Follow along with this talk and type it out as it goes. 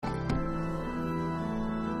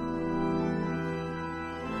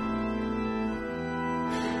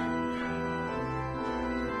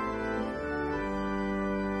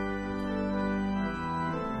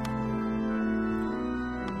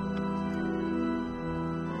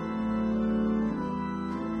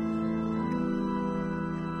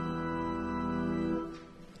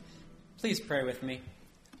Please pray with me.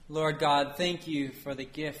 Lord God, thank you for the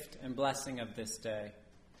gift and blessing of this day.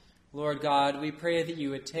 Lord God, we pray that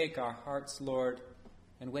you would take our hearts, Lord,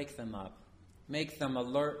 and wake them up. Make them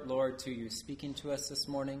alert, Lord, to you speaking to us this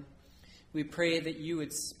morning. We pray that you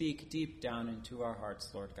would speak deep down into our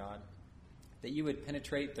hearts, Lord God, that you would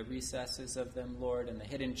penetrate the recesses of them, Lord, and the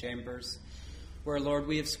hidden chambers where, Lord,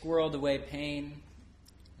 we have squirreled away pain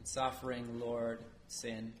and suffering, Lord,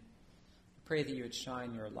 sin. Pray that you would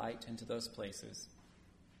shine your light into those places.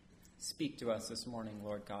 Speak to us this morning,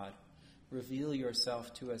 Lord God. Reveal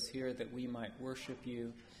yourself to us here that we might worship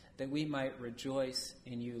you, that we might rejoice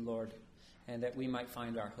in you, Lord, and that we might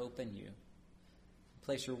find our hope in you.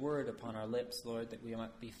 Place your word upon our lips, Lord, that we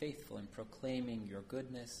might be faithful in proclaiming your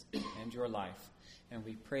goodness and your life. And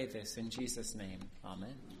we pray this in Jesus' name.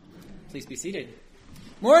 Amen. Please be seated.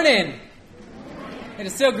 Morning! It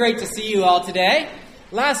is so great to see you all today.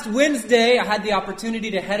 Last Wednesday, I had the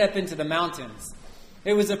opportunity to head up into the mountains.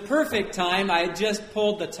 It was a perfect time. I had just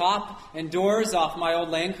pulled the top and doors off my old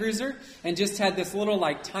Land Cruiser and just had this little,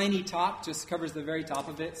 tiny top, just covers the very top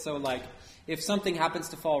of it. So, if something happens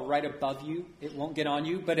to fall right above you, it won't get on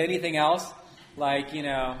you. But anything else,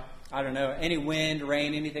 any wind,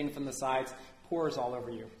 rain, anything from the sides, pours all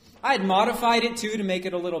over you. I had modified it, too, to make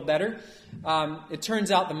it a little better. It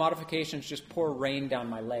turns out the modifications just pour rain down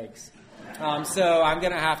my legs. So I'm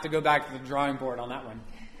going to have to go back to the drawing board on that one.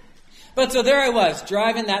 But so there I was,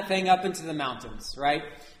 driving that thing up into the mountains, right?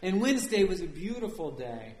 And Wednesday was a beautiful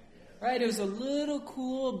day, right? It was a little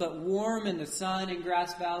cool but warm in the sun in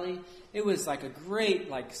Grass Valley. It was like a great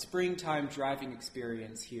springtime driving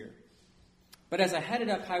experience here. But as I headed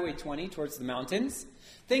up Highway 20 towards the mountains,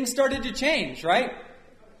 things started to change, right?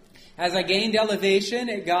 As I gained elevation,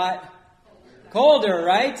 it got colder,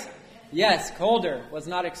 right? Yes, colder. Was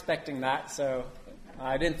not expecting that, so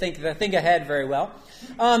I didn't think ahead very well.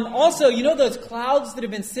 Also, those clouds that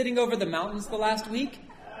have been sitting over the mountains the last week?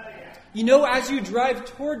 As you drive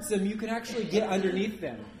towards them, you can actually get underneath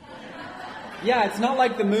them. Yeah, it's not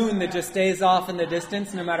like the moon that just stays off in the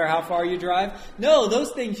distance no matter how far you drive. No,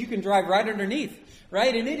 those things you can drive right underneath,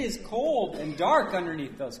 right? And it is cold and dark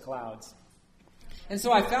underneath those clouds. And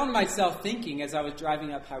so I found myself thinking as I was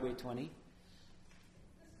driving up Highway 20,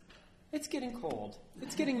 it's getting cold.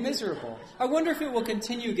 It's getting miserable. I wonder if it will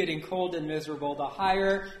continue getting cold and miserable the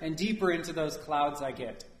higher and deeper into those clouds I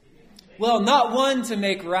get. Well, not one to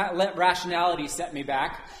let rationality set me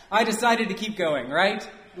back. I decided to keep going, right?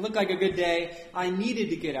 It looked like a good day. I needed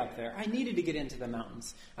to get up there. I needed to get into the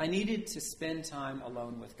mountains. I needed to spend time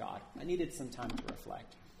alone with God. I needed some time to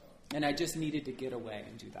reflect. And I just needed to get away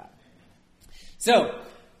and do that. So,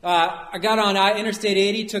 I got on Interstate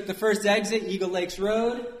 80, took the first exit, Eagle Lakes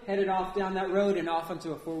Road, headed off down that road and off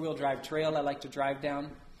onto a four-wheel drive trail I like to drive down.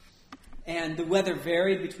 And the weather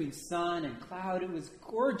varied between sun and cloud. It was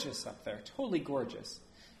gorgeous up there, totally gorgeous.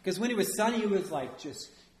 Because when it was sunny, it was just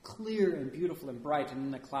clear and beautiful and bright, and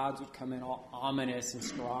then the clouds would come in all ominous and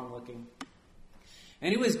strong looking.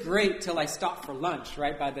 And it was great till I stopped for lunch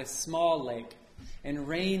right by this small lake. And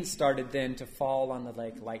rain started then to fall on the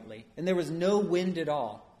lake lightly. And there was no wind at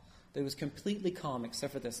all. It was completely calm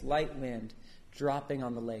except for this light wind dropping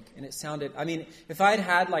on the lake. And it sounded, if I'd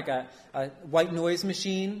had a white noise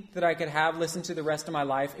machine that I could have listen to the rest of my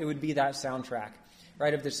life, it would be that soundtrack,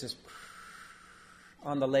 right? Of this just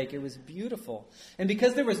on the lake. It was beautiful. And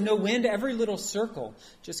because there was no wind, every little circle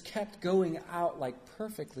just kept going out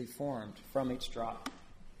perfectly formed from each drop.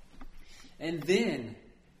 And then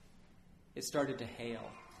it started to hail,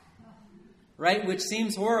 right? Which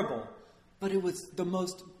seems horrible, but it was the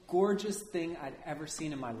most gorgeous thing I'd ever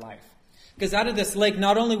seen in my life. Because out of this lake,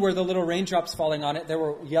 not only were the little raindrops falling on it, there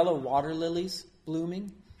were yellow water lilies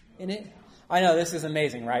blooming in it. I know, this is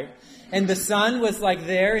amazing, right? And the sun was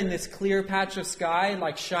there in this clear patch of sky,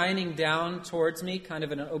 shining down towards me, kind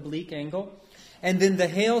of in an oblique angle. And then the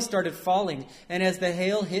hail started falling. And as the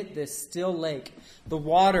hail hit this still lake, the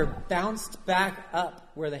water bounced back up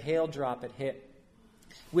where the hail drop had hit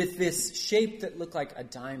with this shape that looked like a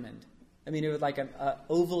diamond. It was like an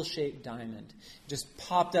oval-shaped diamond. It just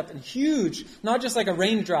popped up and huge, not just like a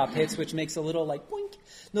raindrop hits, which makes a little boink.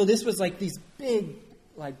 No, this was these big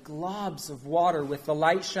globs of water with the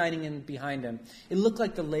light shining in behind them. It looked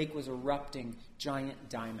like the lake was erupting giant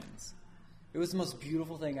diamonds. It was the most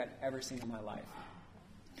beautiful thing I'd ever seen in my life.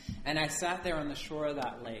 And I sat there on the shore of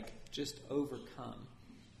that lake, just overcome.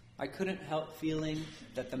 I couldn't help feeling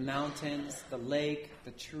that the mountains, the lake,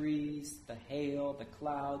 the trees, the hail, the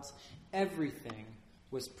clouds, everything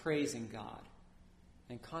was praising God.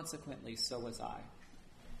 And consequently, so was I.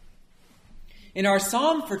 In our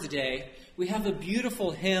psalm for today, we have a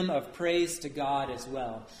beautiful hymn of praise to God as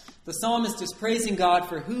well. The psalmist is praising God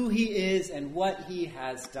for who he is and what he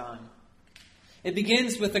has done. It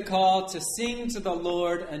begins with a call to sing to the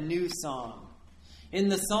Lord a new song. In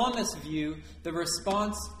the psalmist's view, the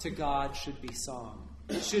response to God should be song.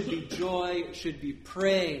 It should be joy. It should be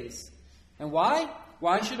praise. And why?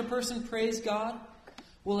 Why should a person praise God?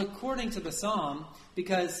 Well, according to the psalm,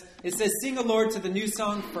 because it says, "Sing the Lord to the new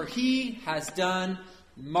song, for he has done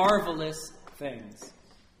marvelous things.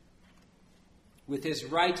 With his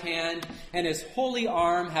right hand and his holy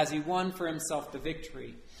arm has he won for himself the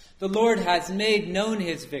victory. The Lord has made known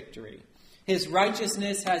his victory. His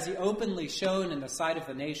righteousness has he openly shown in the sight of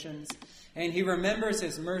the nations, and he remembers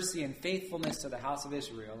his mercy and faithfulness to the house of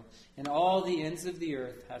Israel, and all the ends of the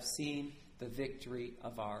earth have seen the victory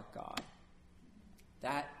of our God."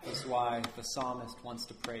 That is why the psalmist wants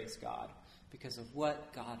to praise God, because of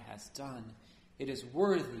what God has done. It is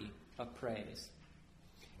worthy of praise.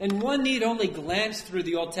 And one need only glance through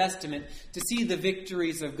the Old Testament to see the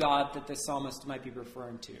victories of God that the psalmist might be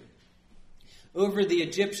referring to. Over the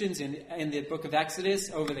Egyptians in the book of Exodus,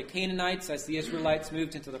 over the Canaanites as the Israelites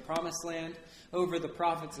moved into the Promised Land, over the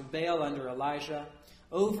prophets of Baal under Elijah,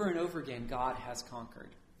 over and over again God has conquered.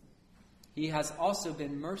 He has also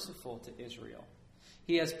been merciful to Israel.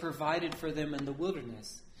 He has provided for them in the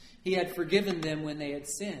wilderness. He had forgiven them when they had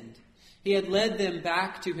sinned. He had led them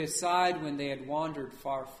back to his side when they had wandered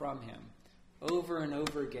far from him. Over and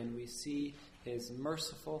over again, we see his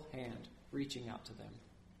merciful hand reaching out to them.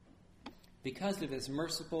 Because of his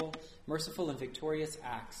merciful and victorious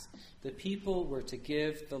acts, the people were to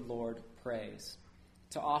give the Lord praise,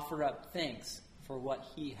 to offer up thanks for what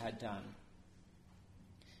he had done.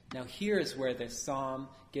 Now here is where this psalm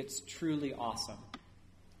gets truly awesome,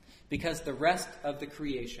 because the rest of the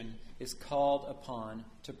creation is called upon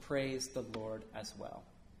to praise the Lord as well.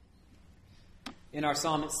 In our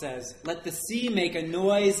psalm it says, "Let the sea make a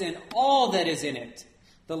noise and all that is in it,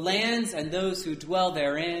 the lands and those who dwell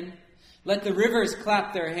therein. Let the rivers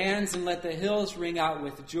clap their hands and let the hills ring out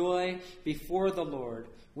with joy before the Lord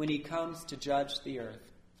when he comes to judge the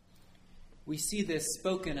earth." We see this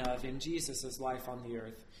spoken of in Jesus' life on the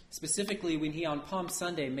earth, specifically when he on Palm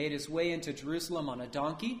Sunday made his way into Jerusalem on a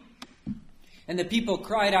donkey, and the people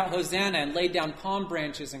cried out, "Hosanna," and laid down palm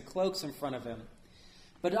branches and cloaks in front of him.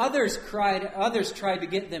 But others tried to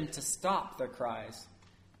get them to stop their cries.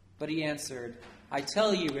 But he answered, "I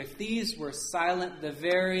tell you, if these were silent, the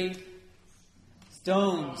very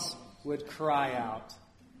stones would cry out."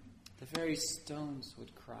 The very stones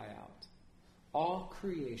would cry out. All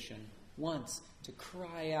creation wants to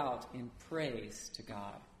cry out in praise to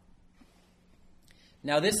God.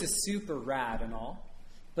 Now this is super rad and all,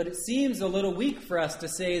 but it seems a little weak for us to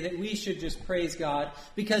say that we should just praise God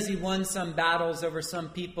because he won some battles over some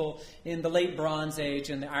people in the late Bronze Age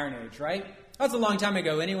and the Iron Age, right? That was a long time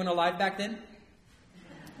ago. Anyone alive back then?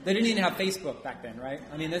 They didn't even have Facebook back then, right?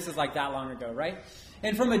 I mean, this is like that long ago, right?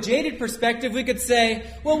 And from a jaded perspective, we could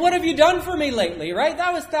say, well, what have you done for me lately, right?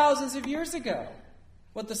 That was thousands of years ago.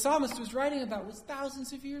 What the psalmist was writing about was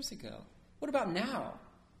thousands of years ago. What about now?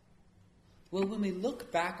 Well, when we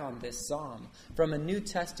look back on this psalm from a New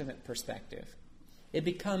Testament perspective, it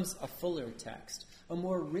becomes a fuller text, a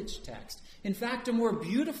more rich text. In fact, a more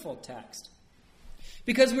beautiful text.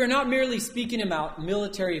 Because we're not merely speaking about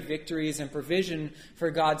military victories and provision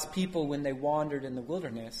for God's people when they wandered in the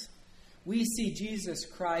wilderness. We see Jesus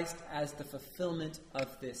Christ as the fulfillment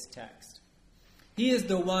of this text. He is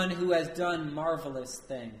the one who has done marvelous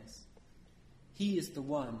things. He is the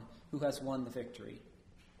one who has won the victory.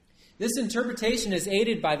 This interpretation is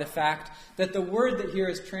aided by the fact that the word that here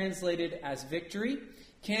is translated as victory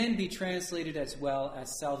can be translated as well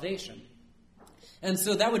as salvation. And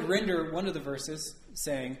so that would render one of the verses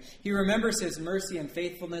saying, "He remembers his mercy and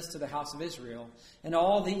faithfulness to the house of Israel, and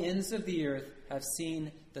all the ends of the earth have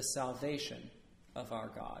seen the salvation of our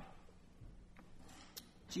God."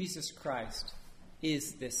 Jesus Christ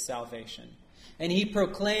is this salvation. And he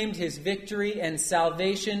proclaimed his victory and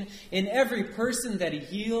salvation in every person that he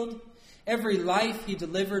healed, every life he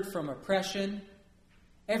delivered from oppression,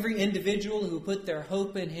 every individual who put their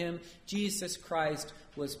hope in him. Jesus Christ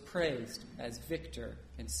was praised as victor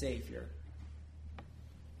and Savior.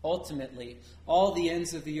 Ultimately, all the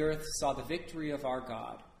ends of the earth saw the victory of our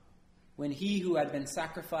God when he who had been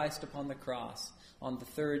sacrificed upon the cross on the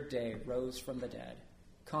third day rose from the dead,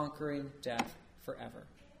 conquering death forever.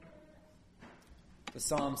 The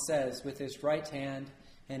psalm says, "With his right hand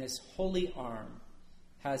and his holy arm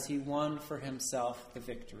has he won for himself the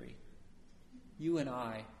victory." You and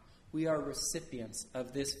I, we are recipients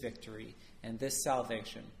of this victory and this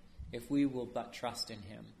salvation if we will but trust in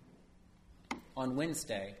him. On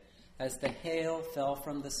Wednesday, as the hail fell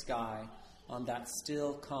from the sky on that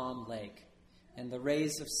still, calm lake, and the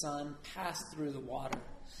rays of sun passed through the water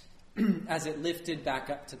as it lifted back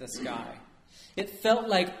up to the sky, it felt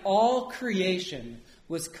like all creation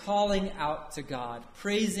was calling out to God,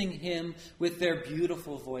 praising him with their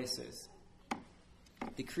beautiful voices.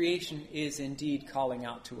 The creation is indeed calling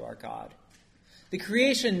out to our God. The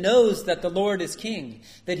creation knows that the Lord is king,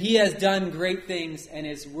 that he has done great things and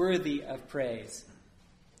is worthy of praise.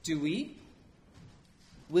 Do we?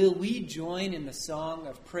 Will we join in the song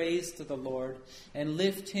of praise to the Lord and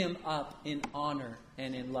lift him up in honor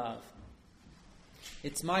and in love?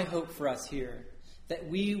 It's my hope for us here that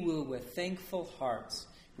we will, with thankful hearts,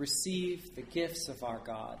 receive the gifts of our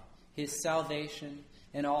God, his salvation,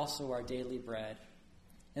 and also our daily bread,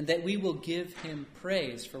 and that we will give him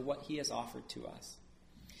praise for what he has offered to us,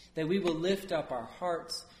 that we will lift up our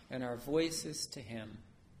hearts and our voices to him.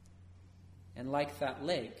 And like that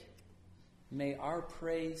lake, may our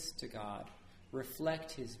praise to God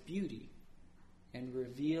reflect his beauty and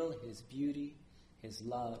reveal his beauty, his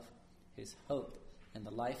love, his hope, and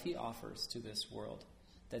the life he offers to this world,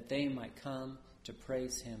 that they might come to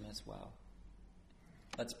praise him as well.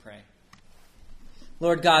 Let's pray.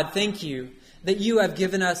 Lord God, thank you that you have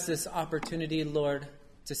given us this opportunity, Lord,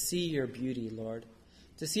 to see your beauty, Lord,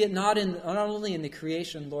 to see it not only in the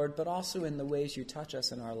creation, Lord, but also in the ways you touch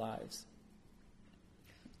us in our lives.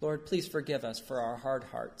 Lord, please forgive us for our hard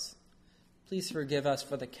hearts. Please forgive us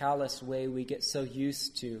for the callous way we get so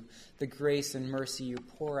used to the grace and mercy you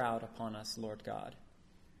pour out upon us, Lord God.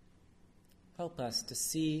 Help us to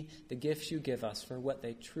see the gifts you give us for what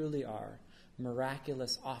they truly are,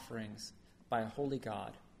 miraculous offerings by a holy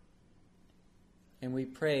God. And we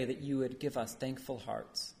pray that you would give us thankful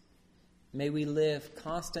hearts. May we live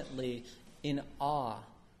constantly in awe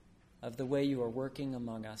of the way you are working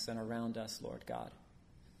among us and around us, Lord God.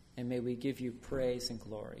 And may we give you praise and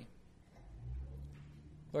glory.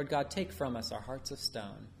 Lord God, take from us our hearts of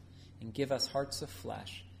stone and give us hearts of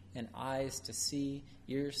flesh and eyes to see,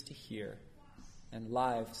 ears to hear, and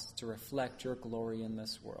lives to reflect your glory in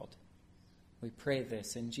this world. We pray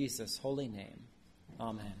this in Jesus' holy name.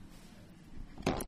 Amen.